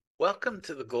Welcome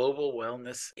to the Global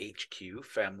Wellness HQ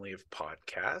family of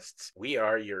podcasts. We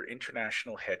are your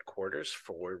international headquarters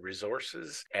for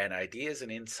resources and ideas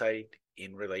and insight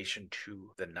in relation to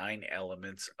the 9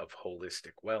 elements of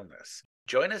holistic wellness.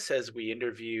 Join us as we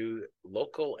interview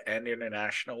local and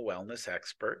international wellness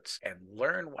experts and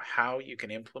learn how you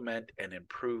can implement and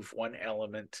improve one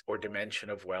element or dimension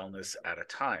of wellness at a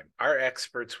time. Our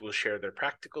experts will share their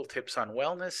practical tips on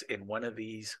wellness in one of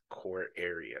these core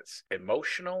areas: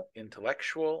 emotional,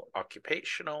 intellectual,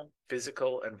 occupational,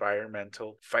 physical,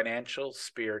 environmental, financial,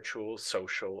 spiritual,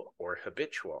 social, or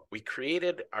habitual. We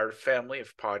created our family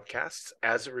of podcasts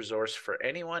as a resource for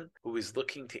anyone who is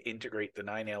looking to integrate the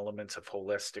 9 elements of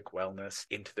holistic wellness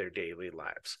into their daily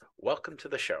lives. Welcome to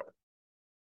the show.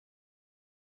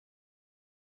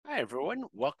 Hi, everyone.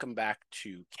 Welcome back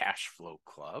to Cash Flow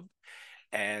Club.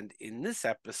 And in this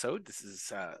episode, this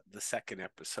is the second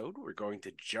episode, we're going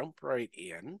to jump right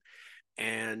in.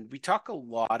 And we talk a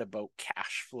lot about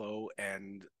cash flow,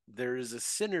 and there is a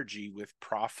synergy with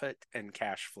profit and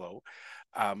cash flow.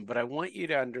 But I want you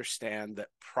to understand that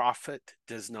profit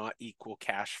does not equal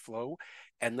cash flow.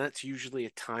 And that's usually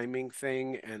a timing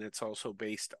thing. And it's also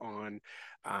based on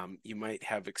you might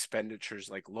have expenditures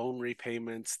like loan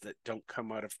repayments that don't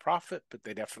come out of profit, but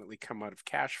they definitely come out of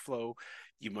cash flow.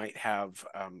 You might have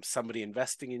somebody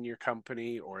investing in your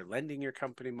company or lending your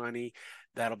company money.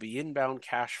 That'll be inbound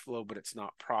cash flow, but it's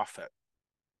not profit.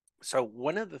 So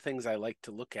one of the things I like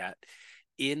to look at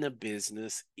in a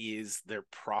business is their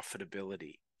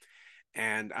profitability.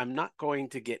 And I'm not going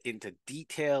to get into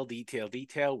detail.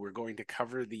 We're going to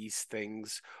cover these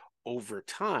things over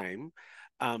time.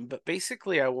 But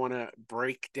basically, I want to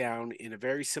break down in a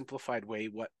very simplified way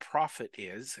what profit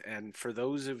is. And for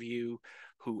those of you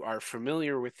who are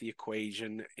familiar with the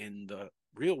equation in the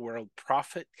real world,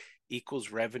 profit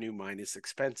equals revenue minus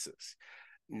expenses.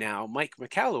 Now, Mike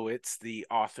Michalowicz, the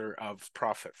author of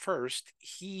Profit First,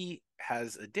 he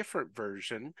has a different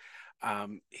version.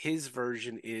 His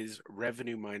version is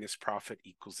revenue minus profit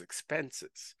equals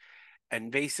expenses.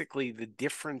 And basically, the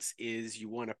difference is you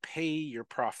want to pay your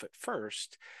profit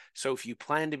first. So if you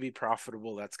plan to be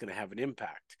profitable, that's going to have an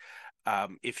impact.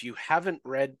 If you haven't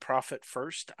read Profit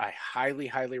First, I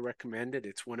highly recommend it.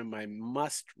 It's one of my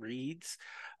must reads.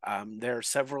 There are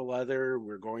several other.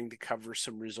 We're going to cover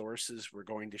some resources. We're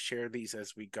going to share these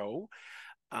as we go.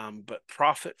 But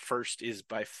Profit First is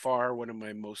by far one of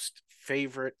my most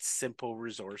favorite simple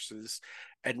resources.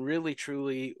 And really,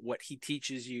 truly, what he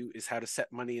teaches you is how to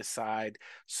set money aside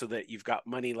so that you've got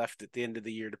money left at the end of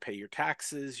the year to pay your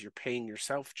taxes, you're paying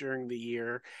yourself during the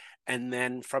year. And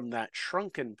then from that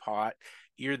shrunken pot,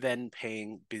 you're then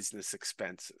paying business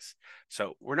expenses.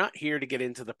 So we're not here to get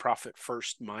into the profit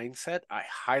first mindset. I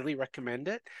highly recommend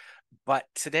it. But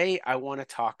today I want to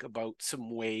talk about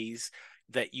some ways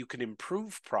that you can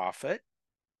improve profit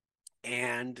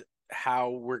and how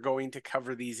we're going to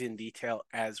cover these in detail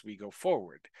as we go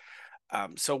forward.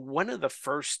 So one of the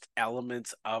first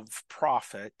elements of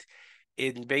profit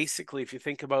in basically, if you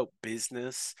think about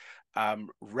business,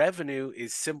 revenue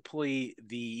is simply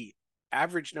the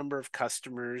average number of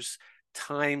customers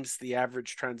times the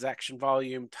average transaction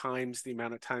volume times the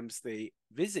amount of times they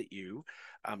visit you.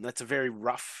 That's a very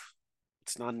rough,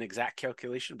 it's not an exact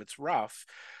calculation, but it's rough.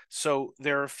 So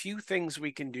there are a few things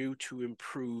we can do to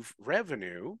improve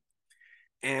revenue.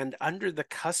 And under the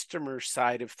customer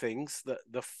side of things,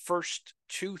 the first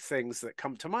two things that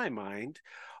come to my mind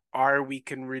are we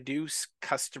can reduce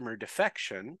customer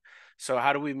defection. So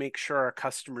how do we make sure our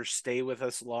customers stay with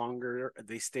us longer,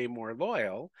 they stay more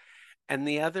loyal? And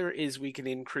the other is we can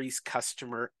increase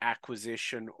customer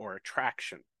acquisition or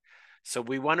attraction. So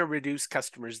we want to reduce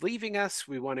customers leaving us.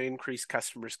 We want to increase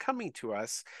customers coming to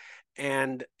us.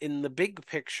 And in the big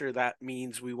picture, that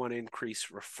means we want to increase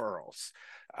referrals.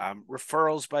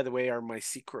 Referrals, by the way, are my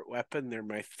secret weapon. They're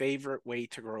my favorite way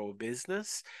to grow a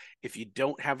business. If you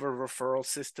don't have a referral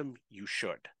system, you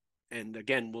should. And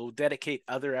again, we'll dedicate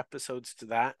other episodes to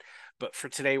that. But for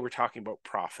today, we're talking about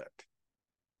profit.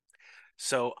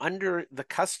 So under the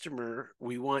customer,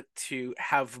 we want to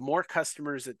have more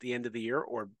customers at the end of the year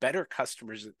or better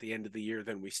customers at the end of the year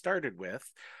than we started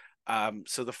with.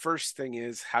 So the first thing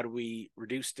is, how do we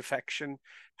reduce defection?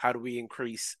 How do we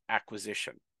increase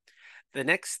acquisition? The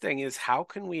next thing is, how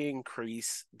can we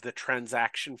increase the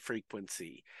transaction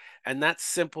frequency? And that's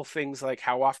simple things like,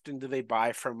 how often do they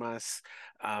buy from us?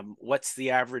 What's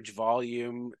the average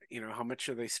volume? How much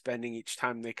are they spending each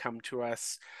time they come to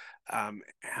us?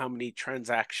 How many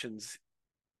transactions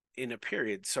in a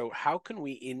period? So how can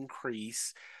we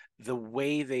increase the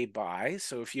way they buy?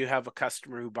 So if you have a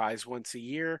customer who buys once a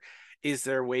year, Is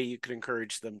there a way you could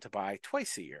encourage them to buy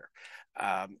twice a year?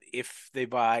 If they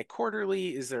buy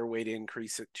quarterly, is there a way to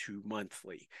increase it to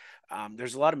monthly?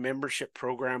 There's a lot of membership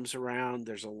programs around.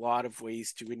 There's a lot of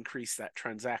ways to increase that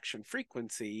transaction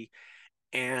frequency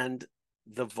and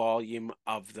the volume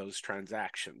of those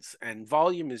transactions. And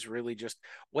volume is really just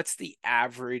what's the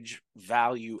average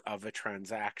value of a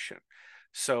transaction.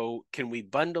 So, can we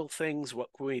bundle things? What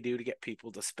can we do to get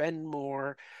people to spend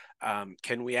more?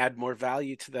 Can we add more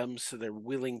value to them so they're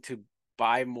willing to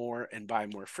buy more and buy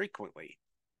more frequently?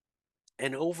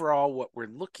 And overall, what we're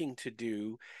looking to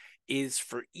do is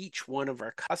for each one of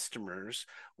our customers,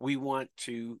 we want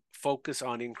to focus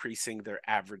on increasing their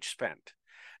average spend.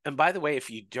 And by the way, if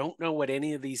you don't know what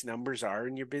any of these numbers are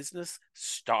in your business,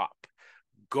 stop.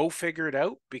 Go figure it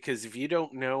out, because if you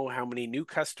don't know how many new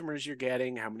customers you're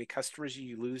getting, how many customers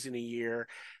you lose in a year,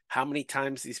 how many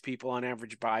times these people on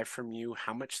average buy from you,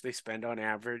 how much they spend on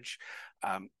average,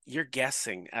 you're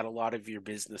guessing at a lot of your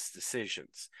business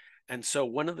decisions. And so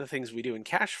one of the things we do in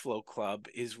Cash Flow Club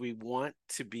is we want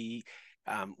to be,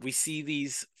 we see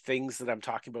these things that I'm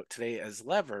talking about today as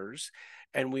levers,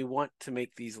 and we want to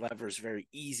make these levers very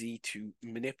easy to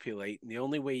manipulate. And the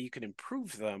only way you can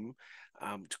improve them,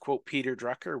 to quote Peter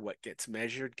Drucker, what gets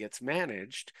measured gets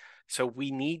managed. So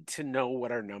we need to know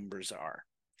what our numbers are.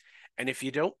 And if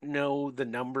you don't know the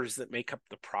numbers that make up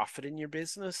the profit in your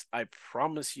business, I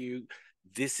promise you,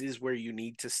 this is where you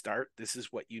need to start. This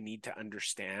is what you need to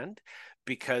understand,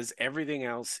 because everything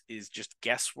else is just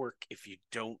guesswork if you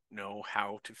don't know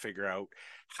how to figure out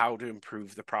how to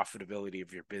improve the profitability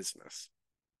of your business.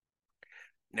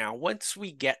 Now, once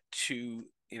we get to,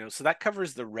 so that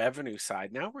covers the revenue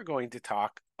side. Now we're going to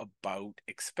talk about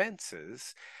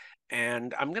expenses.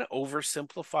 And I'm going to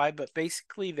oversimplify, but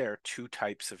basically there are two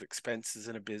types of expenses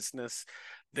in a business.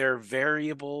 There are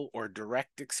variable or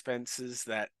direct expenses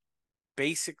that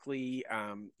basically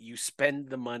you spend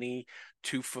the money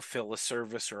to fulfill a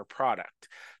service or a product.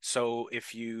 So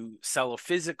if you sell a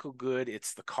physical good,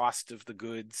 it's the cost of the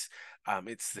goods,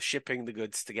 it's the shipping the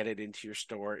goods to get it into your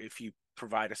store. If you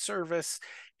provide a service,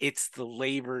 it's the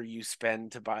labor you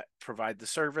spend to provide the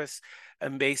service.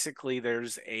 And basically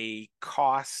there's a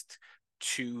cost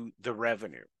to the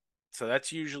revenue. So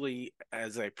that's usually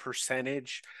as a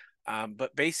percentage.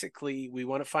 But basically we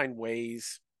want to find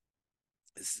ways,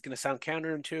 this is going to sound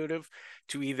counterintuitive,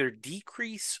 to either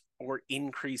decrease or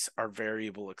increase our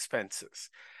variable expenses.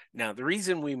 Now, the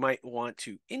reason we might want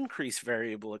to increase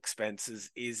variable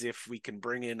expenses is if we can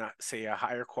bring in, say, a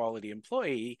higher quality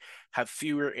employee, have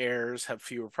fewer errors, have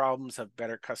fewer problems, have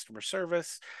better customer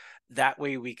service. That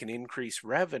way we can increase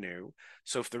revenue.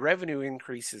 So if the revenue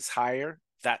increase is higher,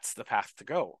 that's the path to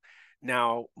go.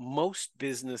 Now, most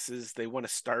businesses, they want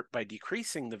to start by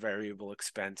decreasing the variable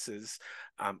expenses.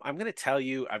 I'm going to tell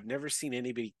you, I've never seen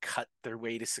anybody cut their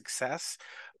way to success.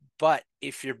 But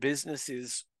if your business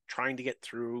is trying to get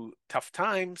through tough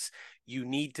times, you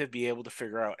need to be able to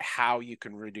figure out how you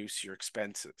can reduce your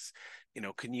expenses.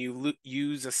 Can you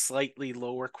use a slightly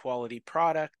lower quality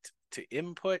product to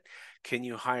input? Can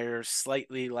you hire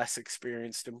slightly less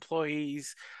experienced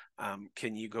employees?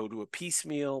 Can you go to a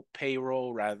piecemeal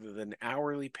payroll rather than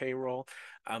hourly payroll?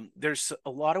 There's a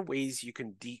lot of ways you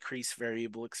can decrease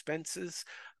variable expenses.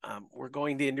 We're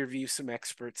going to interview some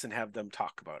experts and have them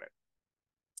talk about it.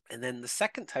 And then the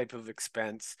second type of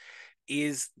expense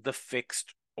is the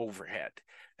fixed overhead.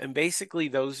 And basically,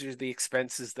 those are the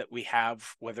expenses that we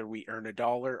have whether we earn a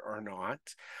dollar or not.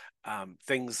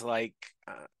 Things like,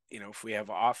 if we have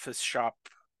office shop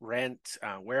rent,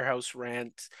 warehouse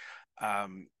rent,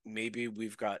 maybe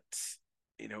we've got,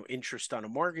 interest on a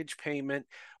mortgage payment.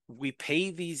 We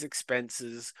pay these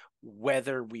expenses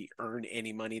whether we earn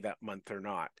any money that month or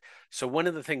not. So one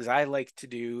of the things I like to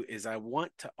do is I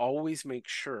want to always make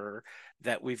sure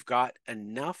that we've got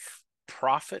enough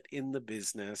profit in the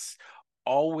business,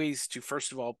 always to,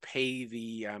 first of all, pay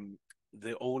the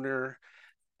owner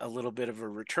a little bit of a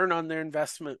return on their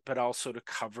investment, but also to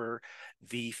cover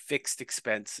the fixed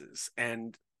expenses.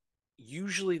 And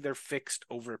usually they're fixed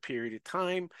over a period of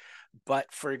time.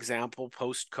 But for example,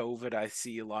 post-COVID, I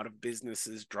see a lot of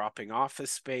businesses dropping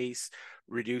office space,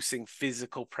 reducing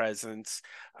physical presence.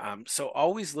 So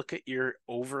always look at your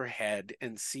overhead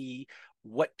and see,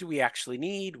 what do we actually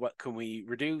need? What can we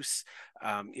reduce?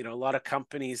 A lot of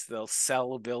companies, they'll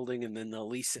sell a building and then they'll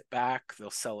lease it back.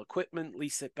 They'll sell equipment,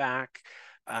 lease it back.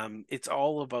 It's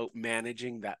all about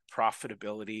managing that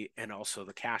profitability and also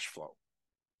the cash flow.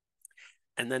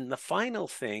 And then the final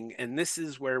thing, and this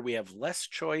is where we have less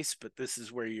choice, but this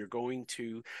is where you're going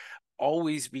to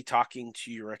always be talking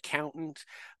to your accountant.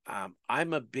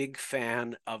 I'm a big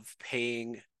fan of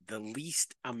paying the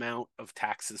least amount of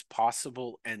taxes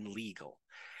possible and legal.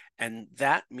 And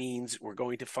that means we're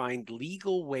going to find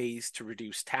legal ways to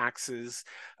reduce taxes.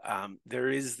 There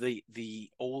is the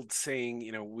old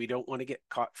saying, we don't want to get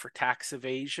caught for tax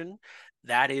evasion.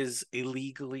 That is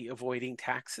illegally avoiding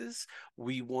taxes.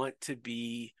 We want to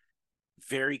be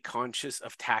very conscious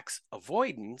of tax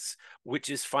avoidance, which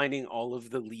is finding all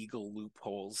of the legal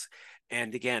loopholes.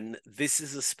 And again, this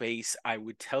is a space I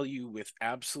would tell you with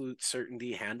absolute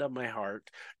certainty, hand on my heart,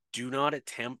 do not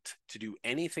attempt to do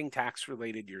anything tax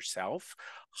related yourself.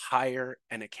 Hire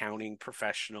an accounting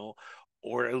professional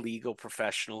or a legal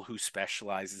professional who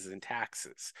specializes in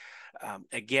taxes.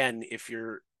 Again, if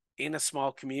you're in a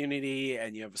small community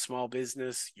and you have a small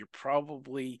business, you're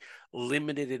probably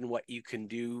limited in what you can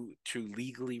do to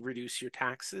legally reduce your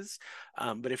taxes.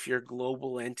 But if you're a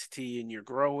global entity and you're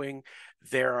growing,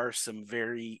 there are some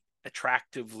very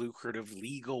attractive, lucrative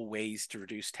legal ways to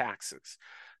reduce taxes.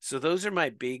 So those are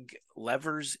my big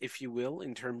levers, if you will,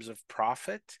 in terms of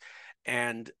profit.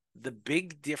 And the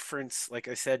big difference, like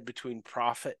I said, between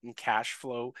profit and cash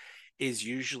flow is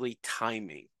usually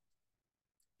timing.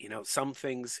 Some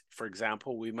things, for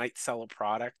example, we might sell a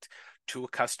product to a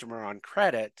customer on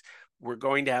credit. We're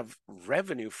going to have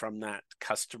revenue from that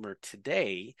customer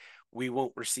today. We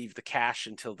won't receive the cash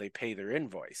until they pay their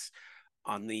invoice.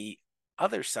 On the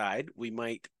other side, we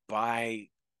might buy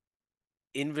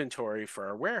inventory for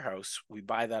our warehouse. We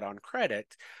buy that on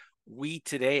credit. We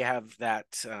today have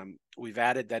that, we've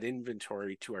added that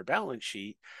inventory to our balance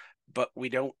sheet, but we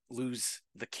don't lose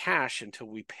the cash until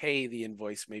we pay the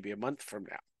invoice maybe a month from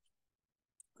now.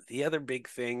 The other big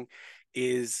thing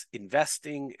is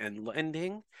investing and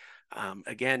lending.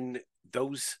 Again,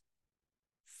 those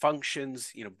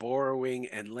functions, borrowing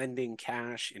and lending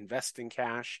cash, investing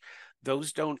cash,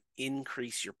 those don't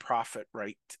increase your profit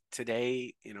right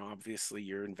today. Obviously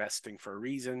you're investing for a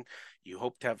reason. You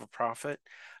hope to have a profit,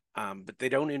 but they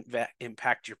don't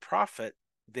impact your profit.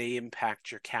 They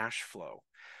impact your cash flow.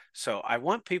 So I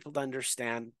want people to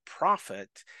understand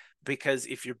profit, because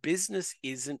if your business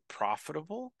isn't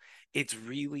profitable, it's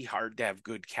really hard to have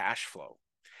good cash flow.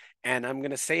 And I'm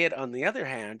going to say it on the other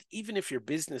hand, even if your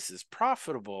business is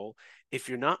profitable, if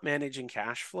you're not managing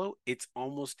cash flow, it's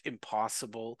almost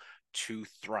impossible to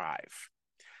thrive.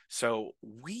 So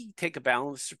we take a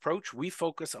balanced approach. We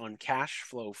focus on cash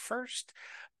flow first,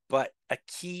 but a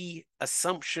key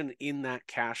assumption in that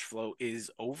cash flow is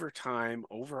over time,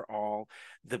 overall,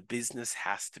 the business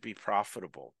has to be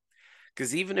profitable.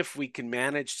 Because even if we can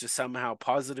manage to somehow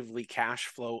positively cash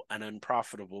flow an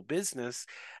unprofitable business,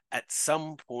 at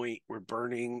some point we're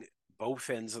burning both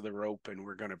ends of the rope and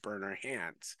we're going to burn our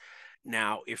hands.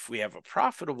 Now, if we have a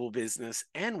profitable business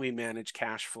and we manage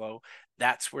cash flow,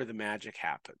 that's where the magic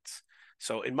happens.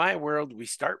 So in my world, we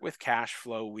start with cash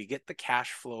flow, we get the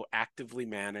cash flow actively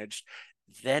managed,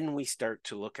 then we start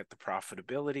to look at the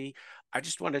profitability. I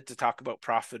just wanted to talk about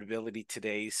profitability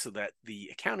today so that the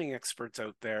accounting experts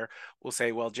out there will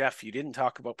say, well, Jeff, you didn't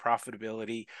talk about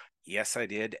profitability. Yes, I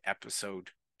did, episode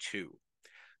 2.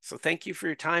 So thank you for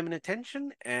your time and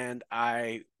attention, and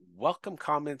I welcome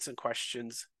comments and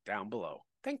questions down below.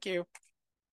 Thank you.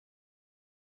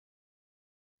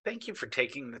 Thank you for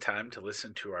taking the time to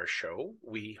listen to our show.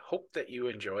 We hope that you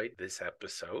enjoyed this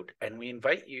episode, and we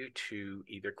invite you to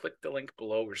either click the link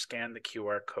below or scan the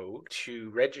QR code to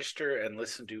register and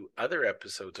listen to other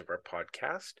episodes of our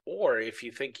podcast. Or if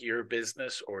you think your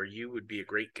business or you would be a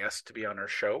great guest to be on our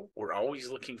show, we're always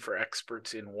looking for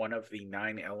experts in one of the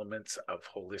 9 elements of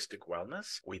holistic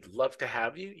wellness. We'd love to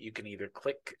have you. You can either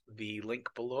click the link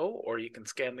below or you can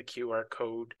scan the QR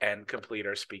code and complete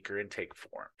our speaker intake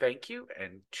form. Thank you,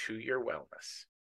 and to your wellness.